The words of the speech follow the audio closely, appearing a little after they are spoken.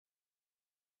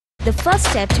the first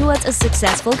step towards a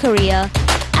successful career.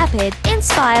 APIIT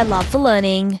Inspire Love for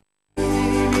Learning.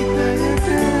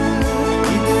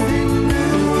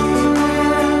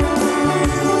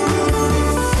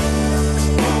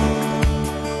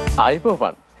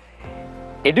 Ivan,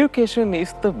 education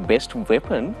is the best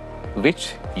weapon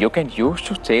which you can use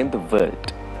to change the world.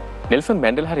 Nelson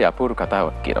මැන්ඩෙල් හරි අපූර්ව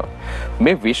කතාවක් කියනවා.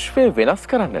 මේ විශ්වය වෙනස්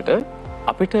කරන්නට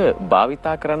අපිට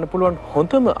භාවිතා කරන්න පුළුවන්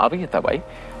හොඳම අවිය තමයි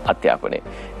අධ්‍යාපනය.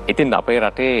 ඉතින් අපේ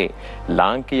රටේ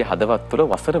ලාංකීය හදවත් තුළ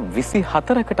වසර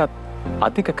 24කටත්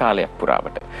අධික කාලයක්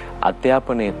පුරාවට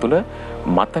අධ්‍යාපනය තුළ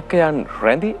මතකයන්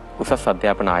රැඳි උසස්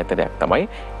අධ්‍යාපන ආයතනයක් තමයි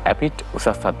APIIT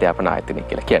උසස් අධ්‍යාපන ආයතනය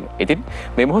කියලා කියන්නේ. ඉතින්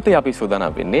මේ මොහොතේ අපි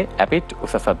සූදානම් වෙන්නේ APIIT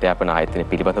උසස් අධ්‍යාපන ආයතනය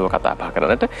පිළිබඳව කතා බහ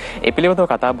කරන්නට. ඒ පිළිබඳව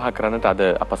කතා බහ කරන්නට අද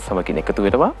අපත් සමගින් එකතු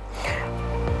වෙනවා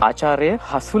ආචාර්ය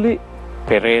හසුලි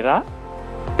පෙරේරා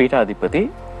පීඨාධිපති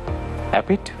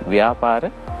APIIT ව්‍යාපාර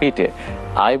පීඨය.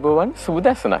 ආයුබෝවන්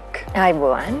සුබදැසනක්.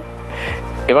 ආයුබෝවන්.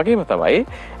 ඒ වගේම තමයි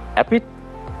APIIT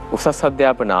උසස්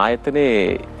අධ්‍යාපන ආයතනයේ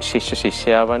ශිෂ්‍ය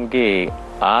ශිෂ්‍යාවන්ගේ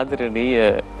ආදරණීය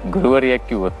ගුරුවරියක්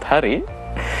කිව්වොත් හරි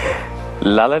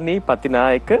ලලනී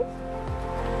පතිනායක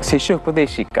ශිෂ්‍ය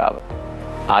උපදේශිකාව.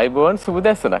 ආයුබෝවන්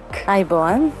සුබදැසනක්.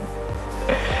 ආයුබෝවන්.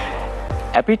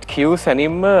 APIIT කියූ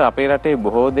සැනින්ම අපේ රටේ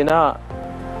බොහෝ දෙනා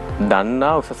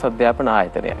දන්නා උසස් අධ්‍යාපන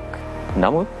ආයතනයක්.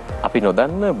 නමුත් අපි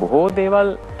නොදන්න බොහෝ දේවල්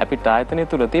APIIT ආයතනය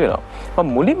තුල තියෙනවා.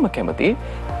 මම මුලින්ම කැමති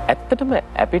ඇත්තටම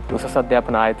APIIT උසස්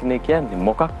අධ්‍යාපන ආයතනය කියන්නේ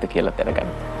මොකක්ද කියලා දැනගන්න.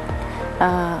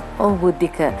 ඔව්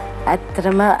බුද්ධික.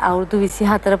 ඇත්තටම අවුරුදු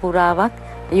 24 පුරාවක්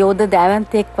යෝධ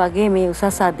දෑවන්තයෙක් වගේ මේ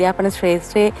උසස් අධ්‍යාපන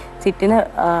ශ්‍රේෂ්ඨයේ සිටින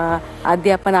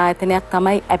අධ්‍යාපන ආයතනයක්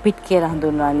තමයි APIIT කියලා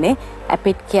හඳුන්වන්නේ.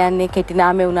 APIIT කියන්නේ කෙටි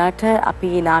නාමය වුණාට අපි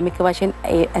නාමික වශයෙන්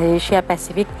Asia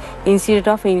Pacific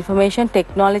Institute of Information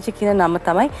Technology කියන නම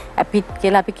තමයි APIIT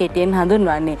කියලා අපි කෙටියෙන්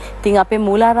හඳුන්වන්නේ. ඉතින් අපේ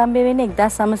මූලාරම්භය වෙන්නේ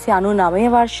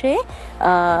 1999 වර්ෂයේ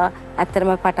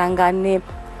ඇත්තටම පටන් ගන්නේ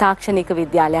තාක්ෂණික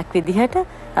විද්‍යාලයක් විදිහට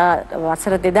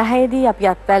වසර 2000 දී අපි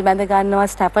අත්වැල් බැඳ ගන්නවා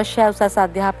ස්ටැෆර්ෂයර් උසස්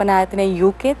අධ්‍යාපන ආයතනයේ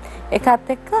UK එකත්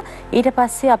එක්ක. ඊට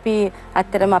පස්සේ අපි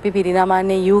ඇත්තටම අපි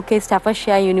පිරිනමන්නේ UK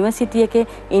ස්ටැෆර්ෂයර් යුනිවර්සිටි එකේ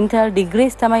ඉන්ටර්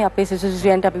ඩිග්‍රීස් තමයි අපේ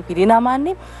සිසුසියන්ට අපි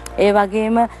පිරිනමන්නේ. ඒ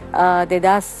වගේම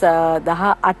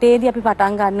 2018 දී අපි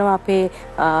පටන් ගන්නවා අපේ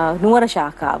නුවර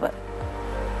ශාඛාව.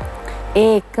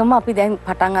 ඒ එක්කම අපි දැන්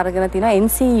පටන් අරගෙන තිනවා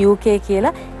NCUK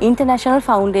කියලා ඉන්ටර්නැෂනල්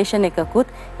ෆවුන්ඩේෂන් එකකුත්.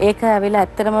 ඒක ඇවිල්ලා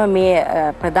ඇත්තටම මේ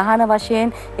ප්‍රධාන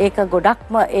වශයෙන් ඒක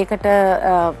ගොඩක්ම ඒකට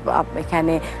ඒ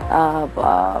කියන්නේ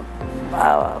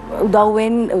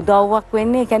උදව්වක්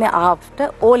වෙන්නේ. ඒ කියන්නේ ආෆ්ටර්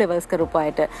O levels කරපු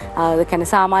අයට ඒ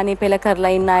කියන්නේ සාමාන්‍ය පෙළ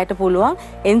කරලා ඉන්න අයට පුළුවන්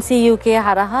NCUK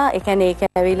හරහා ඒ කියන්නේ ඒක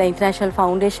ඇවිල්ලා ඉන්ටර්නැෂනල්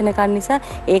ෆවුන්ඩේෂන් එකක් නිසා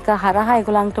ඒක හරහා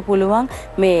ඒගොල්ලන්ට පුළුවන්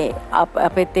මේ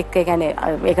අපිත් එක්ක ඒ කියන්නේ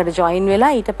ඒකට ජොයින්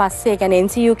වෙලා ඊට පස්සේ කියන්නේ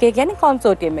NCUK කියන්නේ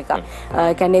කන්සෝටියම් එකක්.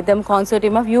 ඒ කියන්නේ them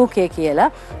consortium of UK කියලා.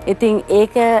 ඉතින්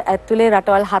ඒක ඇතුලේ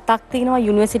රටවල් 7ක් තියෙනවා,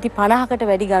 යුනිවර්සිටි 50කට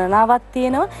වැඩි ගණනාවක්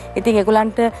තියෙනවා. ඉතින්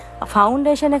ඒගොල්ලන්ට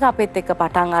ෆවුන්ඩේෂන් එක අපිත් එක්ක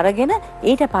පටන් අරගෙන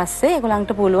ඊට පස්සේ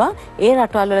ඒගොල්ලන්ට පුළුවන් ඒ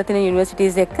රටවල් වල තියෙන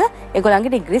යුනිවර්සිටිස් එක්ක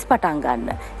ඒගොල්ලන්ගේ ඩිග්‍රීස් පටන් ගන්න.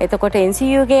 එතකොට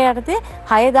NCUK යටතේ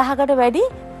 6000කට වැඩි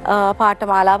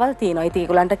පාඨමාලාවල් තියෙනවා. ඉතින්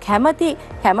ඒගොල්ලන්ට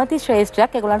කැමති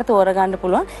ශ්‍රේෂ්ඨයක් ඒගොල්ලන්ට තෝරගන්න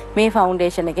පුළුවන් මේ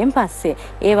ෆවුන්ඩේෂන් එකෙන් පස්සේ.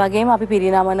 ඒ වගේම අපි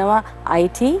පිරිනමනවා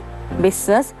IT,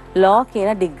 business, law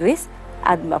කියන ඩිග්‍රීස්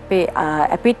අපේ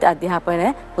APIIT අධ්‍යාපන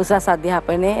උසස්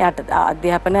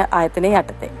අධ්‍යාපන ආයතනයේ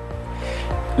යටතේ.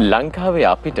 ලංකාවේ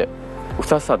අපිට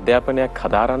උසස් අධ්‍යාපනයක්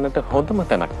හදාරන්නට හොඳම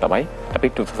තැනක් තමයි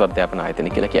APIIT උසස් අධ්‍යාපන ආයතනය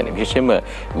කියලා කියන්නේ. විශේෂයෙන්ම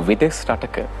විදේශ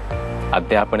රටක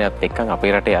අධ්‍යාපනයත් එක්කන්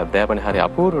අපේ රටේ අධ්‍යාපනය හරි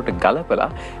අපූර්වට ගලපලා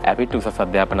APIIT උසස්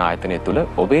අධ්‍යාපන ආයතනය තුළ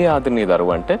ඔබේ ආදරණීය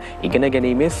දරුවන්ට ඉගෙන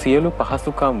ගැනීමේ සියලු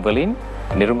පහසුකම් වලින්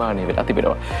නිර්මාණය වෙලා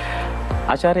තිබෙනවා.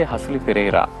 ආචාර්ය හසුලි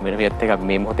පෙරේරා මෙන්න මේත් එකක්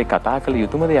මේ මොහොතේ කතා කළ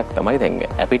යුතුම දෙයක් තමයි දැන්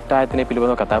APIIT ආයතනය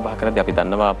පිළිබඳව කතා බහ කරද්දී අපි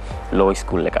දන්නවා ලෝ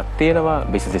ස්කූල් එකක් තියෙනවා,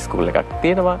 බිසිනස් ස්කූල් එකක්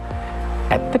තියෙනවා.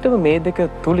 ඇත්තටම මේ දෙක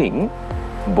තුලින්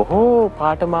බොහෝ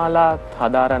පාඨමාලා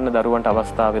හදාරන්න දරුවන්ට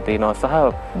අවස්ථාව තියෙනවා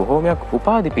සහ බොහෝමයක්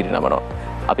උපාධි පිරිනමනවා.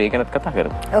 අපි ඒක ගැනත් කතා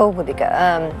කරමු. ඔව් මුදික.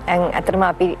 ඇත්තටම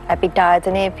අපි APIIT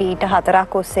ආයතනයේ පීඨ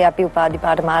 4ක් ඔස්සේ අපි උපාධි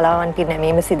පාඨමාලාවන්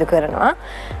පිරිනැමීම සිදු කරනවා.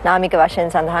 නාමික වශයෙන්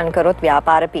සඳහන් කරොත්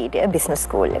ව්‍යාපාර පීඨය, බිස්නස්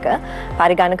ස්කූල් එක,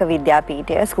 පරිගණක විද්‍යා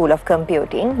පීඨය, ස්කූල් ඔෆ්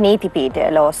කම්පියුටිං, නීති පීඨය,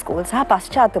 ලෝ ස්කූල් සහ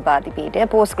පශ්චාත් උපාධි පීඨය,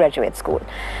 පෝස්ට් ග්‍රැජුවේට් ස්කූල්.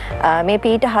 මේ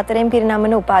පීඨ 4න්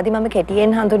පිරිනමන උපාධි මම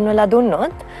කෙටියෙන් හඳුන්වලා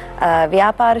දුන්නොත්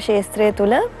ව්‍යාපාර ශාස්ත්‍රය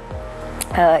තුල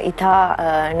ඉතා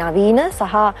නවීන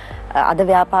සහ අද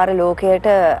ව්‍යාපාර ලෝකයට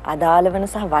අදාළ වන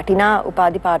සහ වටිනා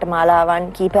උපාධි පාඨමාලාවන්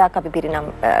කීපයක්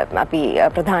අපි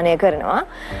ප්‍රදානය කරනවා.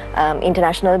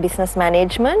 International Business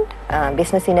Management,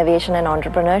 Business Innovation and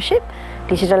Entrepreneurship,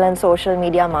 Digital and Social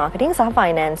Media Marketing සහ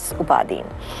Finance උපාධීන්.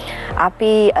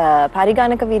 අපි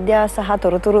පරිගණක විද්‍යාව සහ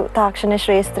තොරතුරු තාක්ෂණ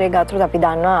ශ්‍රේෂ්ත්‍රයේ ගත්තොත් අපි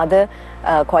දන්නවා අද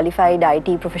qualified IT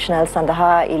professionals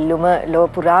සඳහා ඉල්ලුම ලෝ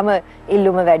පුරාම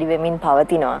ඉල්ලුම වැඩි වෙමින්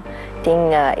පවතිනවා. ඉතින්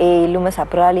ඒ ඉල්ලුම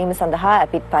සපුරාලීම සඳහා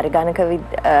APIIT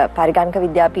පරිගණක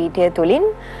විද්‍යාපීඨය තුලින්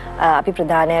අපි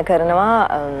ප්‍රදානය කරනවා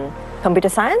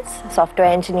computer science,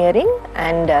 software engineering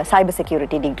and cyber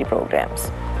security degree programs.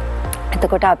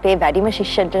 එතකොට අපේ වැඩිම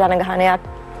ශිෂ්‍ය ජනගහනයක්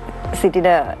සිටින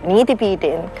නීති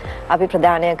පීඨයෙන් අපි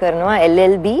ප්‍රදානය කරනවා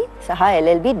LLB සහ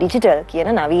LLB digital කියන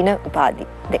නවීන උපාධි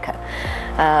දෙක.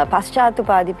 පශ්චාත්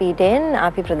උපාධි පීඨයෙන්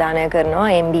අපි ප්‍රදානය කරනවා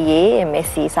MBA,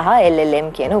 MSc සහ LLM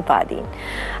කියන උපාධීන්.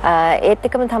 ඒත්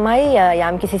එකම තමයි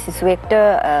යම්කිසි සිසුවෙක්ට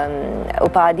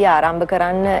උපාධිය ආරම්භ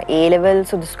කරන්න A level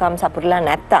සුදුසුකම් සපුරලා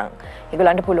නැත්නම්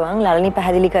ඒගොල්ලන්ට පුළුවන් ලලනි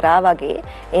පැහැදිලි කරා වගේ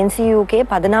NCUK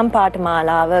පදනම්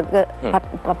පාඨමාලාවක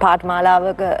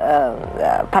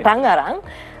පටන් අරන්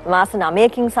මාස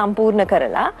 9කින් සම්පූර්ණ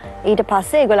කරලා ඊට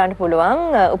පස්සේ ඒගොල්ලන්ට පුළුවන්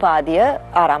උපාධිය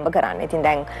ආරම්භ කරන්න. ඉතින්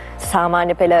දැන්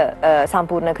සාමාන්‍ය පෙළ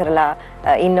සම්පූර්ණ කරලා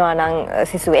ඉන්නවා නම්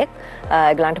සිසුවෙක්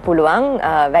ඒගොල්ලන්ට පුළුවන්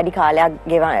වැඩි කාලයක්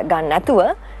ගන්න නැතුව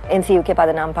NCUK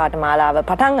පදනම් පාඨමාලාව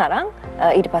පටන් අරන්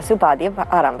ඊට පස්සේ උපාධිය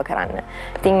ආරම්භ කරන්න.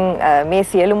 ඉතින් මේ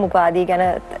සියලුම උපාධිය ගැන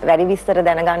වැඩි විස්තර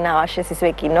දැනගන්න අවශ්‍ය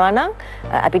සිසුවෙක් ඉන්නවා නම්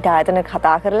අපිට ආයතන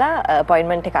කතා කරලා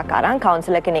අපොයින්ට්මන්ට් එකක් අරන්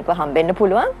කවුන්සලර් කෙනෙක්ව හම්බෙන්න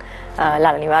පුළුවන්.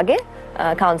 ලලනි වගේ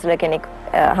කවුන්සලර් කෙනෙක්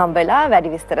හම්බෙලා වැඩි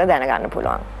විස්තර දැනගන්න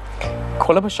පුළුවන්.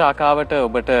 කොළඹ ශාඛාවට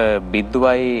ඔබට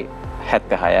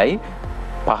 0.76යි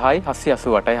 5යි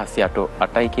 788යි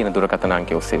 788යි කියන දුරකථන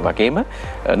අංකය ඔස්සේ වගේම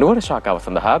නුවර ශාඛාව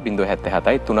සඳහා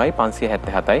 077යි 3යි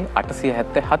 577යි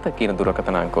 877 කියන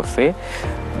දුරකථන අංක ඔස්සේ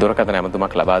දුරකථන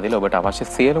ඇමතුමක් ලබා දීලා ඔබට අවශ්‍ය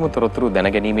සියලුම තොරතුරු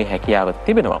දැනගැනීමේ හැකියාව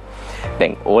තිබෙනවා.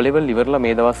 දැන් O level ඉවරලා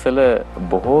මේ දවස්වල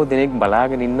බොහෝ දෙනෙක්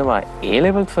බලාගෙන ඉන්නවා A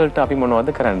levels වලට අපි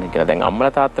මොනවද කරන්න කියලා. දැන්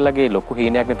අම්මලා තාත්තලාගේ ලොකු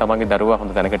හීනයක් නේ තමන්ගේ දරුවා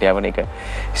හොඳ තැනකට යවන එක.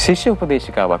 ශිෂ්‍ය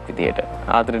උපදේශිකාවක් විදියට,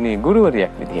 ආදරණීය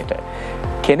ගුරුවරියක් විදියට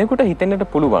කෙනෙකුට හිතෙන්නට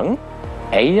පුළුවන්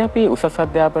ඇයි අපි උසස්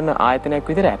අධ්‍යාපන ආයතනයක්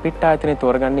විදිහට APIIT ආයතනය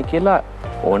තෝරගන්නේ කියලා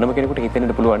ඕනම කෙනෙකුට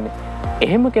හිතෙන්නට පුළුවන්.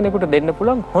 එහෙම කෙනෙකුට දෙන්න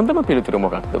පුළුවන් හොඳම පිළිතුර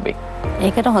මොකක්ද ඔබේ?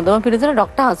 ඒකට හොඳම පිළිතුර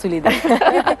ડોක්ටර් හසුලිද.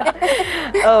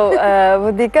 ඔව්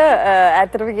බුද්ධික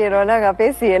ඇත්තටම කියනවා නම් අපේ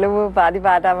සියලුම උපාධි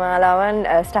පාඨමාලාවන්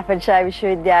ස්ටැෆර්ඩ්ෂයර්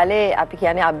විශ්වවිද්‍යාලයේ අපි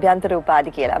කියන්නේ අභ්‍යන්තර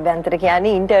උපාධි කියලා. අභ්‍යන්තර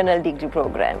කියන්නේ internal degree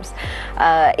programs.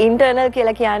 internal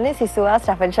කියලා කියන්නේ සිසුවා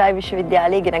ස්ටැෆර්ඩ්ෂයර්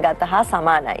විශ්වවිද්‍යාලයේ ඉගෙන ගත්ත හා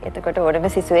සමානයි. එතකොට ඕනම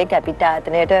සිසුවෙක් APIIT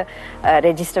ආයතනයට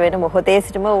රෙජිස්ටර් වෙන මොහොතේ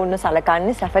සිටම උන්ව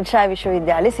සලකන්නේ ස්ටැෆර්ඩ්ෂයර්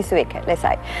විශ්වවිද්‍යාලයේ සිසුවෙක්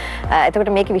ලෙසයි. එතකොට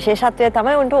මේකේ විශේෂත්වය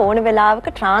තමයි උන්ට ඕන වෙලාවක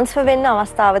ට්‍රාන්ස්ෆර් වෙන්න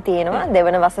අවස්ථාව තියෙනවා.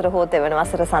 දෙවන වසර හෝ තෙවන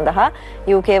වසර සඳහා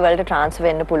UK වලට ට්‍රාන්ස්ෆර්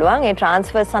වෙන්න පුළුවන්. ඒ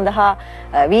ට්‍රාන්ස්ෆර් සඳහා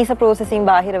වීසා ප්‍රොසෙසින්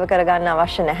බාහිරව කරගන්න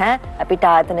අවශ්‍ය නැහැ. අපිට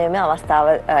ආයතනයේම අවස්ථාව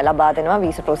ලබා දෙනවා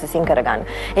වීසා ප්‍රොසෙසින් කරගන්න.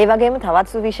 ඒ වගේම තවත්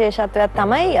සුවිශේෂත්වයක්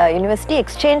තමයි යුනිවර්සිටි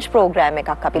එක්ස්චේන්ජ් ප්‍රෝග්‍රෑම්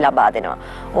එකක් අපි ලබා දෙනවා.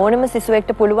 ඕනම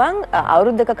සිසුවෙක්ට පුළුවන්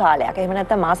අවුරුද්දක කාලයක් එහෙම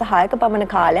නැත්නම් මාස 6ක පමණ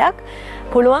කාලයක්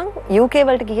පුළුවන් UK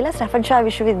වලට ගිහිලා ස්ටැෆර්ඩ්ෂයර්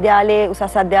විශ්වවිද්‍යාලයේ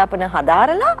උසස් අධ්‍යාපන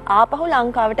හදාරලා ආපහු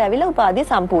ලංකාවට ඇවිල්ලා උපාධිය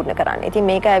සම්පූර්ණ කරන්න. ඉතින්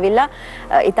මේක ඇවිල්ලා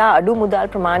ඉතා අඩු මුදල්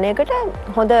ප්‍රමාණයකට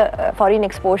හොඳ ෆොරින්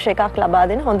එක්ස්පෝෂර් එකක් ලබා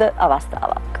දෙන හොඳ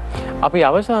අවස්ථාවක්. අපි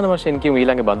අවසාන වශයෙන් කියමු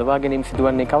ඊළඟ බඳවා ගැනීම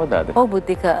සිදුවන්නේ කවදාද? ඔව්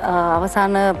බුද්ධික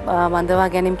අවසාන බඳවා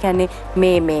ගැනීම කියන්නේ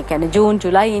මේ කියන්නේ ජූන්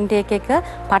ජුලයි ඉන්ටේක් එක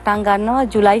පටන් ගන්නවා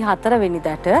ජුලයි 4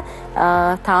 වෙනිදාට.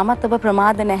 තාමත් ඔබ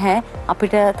ප්‍රමාද නැහැ.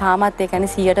 අපිට තාමත් ඒ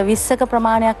කියන්නේ 120ක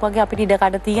ප්‍රමාණයක් වගේ අපිට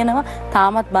ඉඩකඩ තියෙනවා.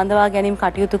 තාමත් බඳවා ගැනීම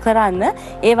කටයුතු කරන්න.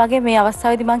 ඒ වගේ මේ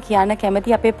අවස්ථාවේදී මම කියන්න කැමති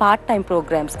අපේ part time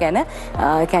programs ගැන. ඒ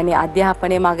කියන්නේ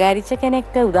අධ්‍යාපනයේ මග ඇරිච්ච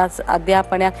කෙනෙක්ට උදස්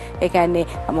අධ්‍යාපනයක් ඒ කියන්නේ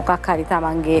මොකක් හරි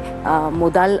තමන්ගේ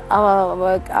මුදල්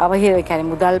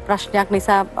මුදල් ප්‍රශ්නයක්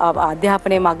නිසා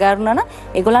අධ්‍යාපනයේ මග අරුණා නම්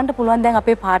ඒගොල්ලන්ට පුළුවන් දැන්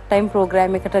අපේ part time program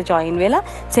එකට join වෙලා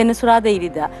සෙනසුරාදා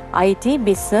ඉරිදා IT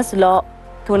business law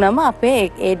තුනම අපේ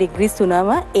ඒ degrees තුනම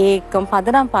ඒකම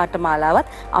පදනම් පාඨමාලාවත්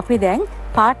අපි දැන්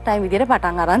part time විදිහට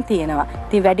පටන් අරන් තියෙනවා.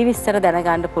 ඉතින් වැඩි විස්තර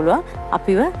දැනගන්න පුළුවන්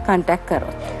අපිව contact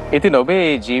කරොත්. ඉතින් ඔබේ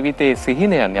ජීවිතයේ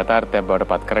සිහිනයන් යථාර්ථයක් බවට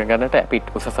පත් කරගන්නට APIIT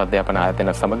උසස් අධ්‍යාපන ආයතන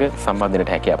සමග සම්බන්ධ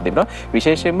වෙන්නට හැකියාව තිබෙනවා.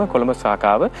 විශේෂයෙන්ම කොළඹ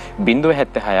ශාඛාව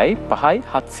 076යි 5යි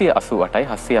 788යි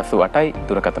 788යි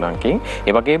දුරකථන අංකයෙන්,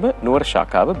 ඒ වගේම නුවර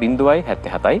ශාඛාව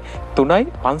 077යි 3යි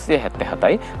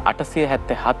 577යි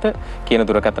 877 කියන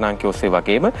දුරකථන අංකය ඔස්සේ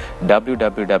වගේම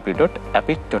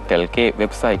www.apit.lk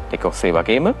වෙබ්සයිට් එක ඔස්සේ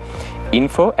වගේම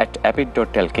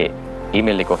info@apit.lk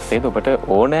ඊමේල් එක ඔස්සේ ඔබට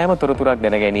ඕනෑම තොරතුරක්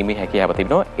දැනගැනීමේ හැකියාව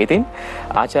තිබෙනවා. ඉතින්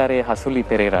ආචාර්ය හසුලි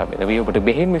පෙරේරා මෙනවි ඔබට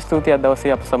බෙහෙන් ස්තුතියි අද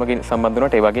දවසේ අප සමග සම්බන්ධ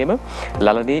වුණාට. ඒ වගේම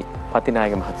ලලනි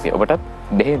පතිනායක මහත්මිය ඔබටත්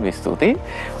බෙහෙන් ස්තුතියි.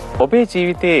 ඔබේ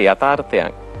ජීවිතයේ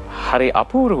යථාර්ථයන් හරි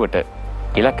අපූර්වට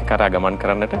ඉලක්ක කරා ගමන්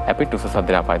කරන්නට APIIT උසස්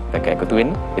අධ්‍යාපනයත් එක්ක එකතු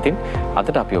වෙන්න. ඉතින්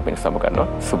අදට අපි ඔබෙන් සමු ගන්නවා.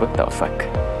 සුබ දවසක්.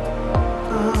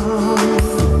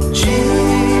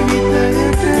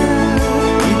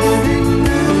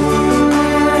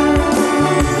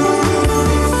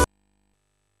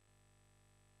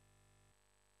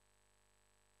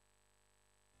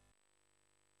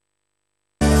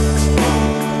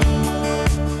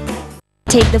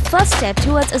 Take the first step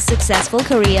towards a successful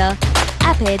career.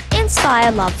 APIIT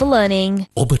Inspire Love for Learning.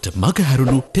 ඔබට මග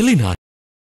හැරුණු ටෙලිනා